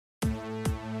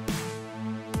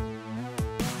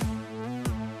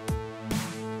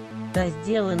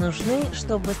Разделы нужны,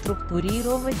 чтобы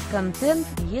структурировать контент.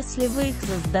 Если вы их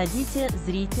создадите,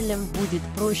 зрителям будет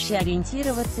проще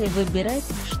ориентироваться и выбирать,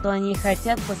 что они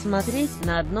хотят посмотреть.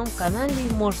 На одном канале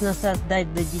можно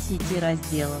создать до 10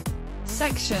 разделов.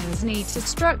 Sections need to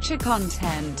structure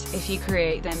content. If you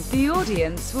create them, the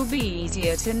audience will be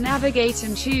easier to navigate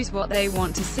and choose what they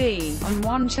want to see. On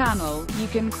one channel, you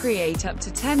can create up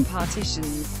to 10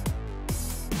 partitions.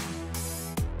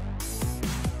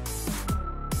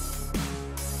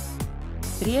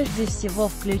 Прежде всего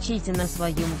включите на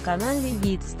своем канале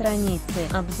вид страницы,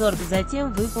 обзор,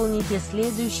 затем выполните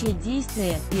следующие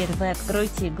действия. Первое,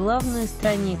 откройте главную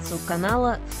страницу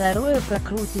канала, второе,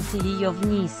 прокрутите ее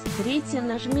вниз, третье,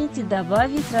 нажмите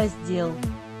 «Добавить раздел».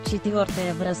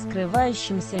 Четвертое, в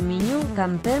раскрывающемся меню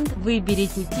 «Контент»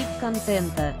 выберите тип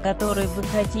контента, который вы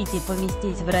хотите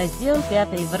поместить в раздел.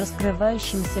 Пятое, в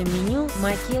раскрывающемся меню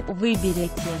 «Макет»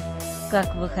 выберите,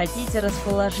 как вы хотите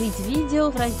расположить видео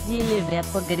в разделе, в ряд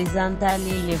по горизонтали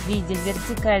или в виде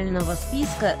вертикального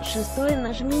списка. Шестое,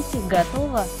 нажмите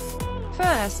 «Готово».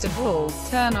 First of all,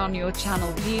 turn on your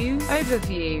channel view,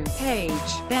 overview, page,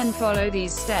 then follow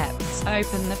these steps.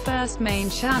 Open the first main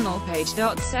channel page.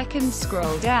 Second,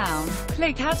 scroll down,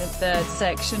 click add a third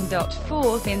section.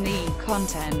 Fourth, in the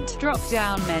content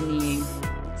drop-down menu,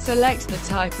 select the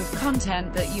type of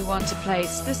content that you want to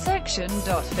place the section.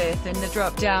 Fifth, in the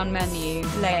drop-down menu,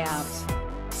 layout,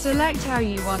 select how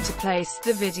you want to place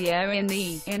the video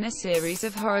in a series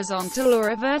of horizontal or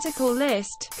a vertical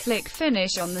list. Click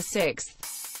finish on the sixth.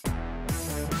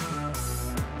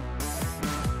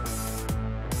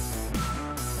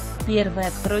 Первое,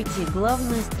 откройте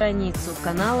главную страницу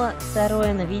канала.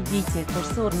 Второе, наведите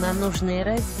курсор на нужный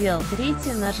раздел.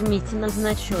 Третье, нажмите на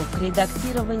значок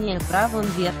редактирования в правом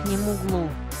верхнем углу.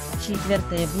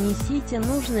 Четвертое, внесите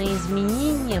нужные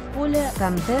изменения в поле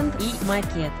 «Контент» и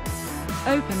 «Макет».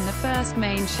 Open the first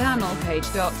main channel page.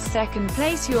 Second,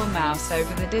 place your mouse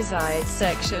over the desired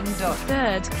section.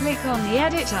 Third, click on the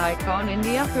edit icon in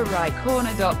the upper right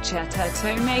corner.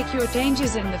 To make your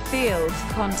changes in the fields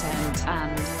content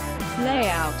and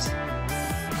layout.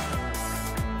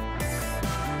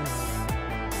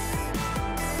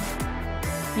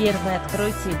 Первое,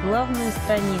 откройте главную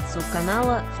страницу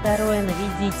канала. Второе,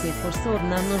 наведите курсор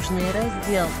на нужный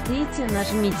раздел. Третье,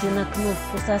 нажмите на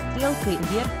кнопку со стрелкой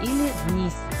вверх или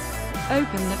вниз.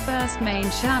 Open the first main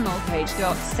channel page.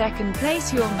 Second,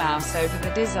 place your mouse over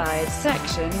the desired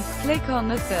section. Click on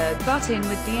the third button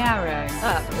with the arrow,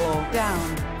 up or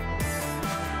down.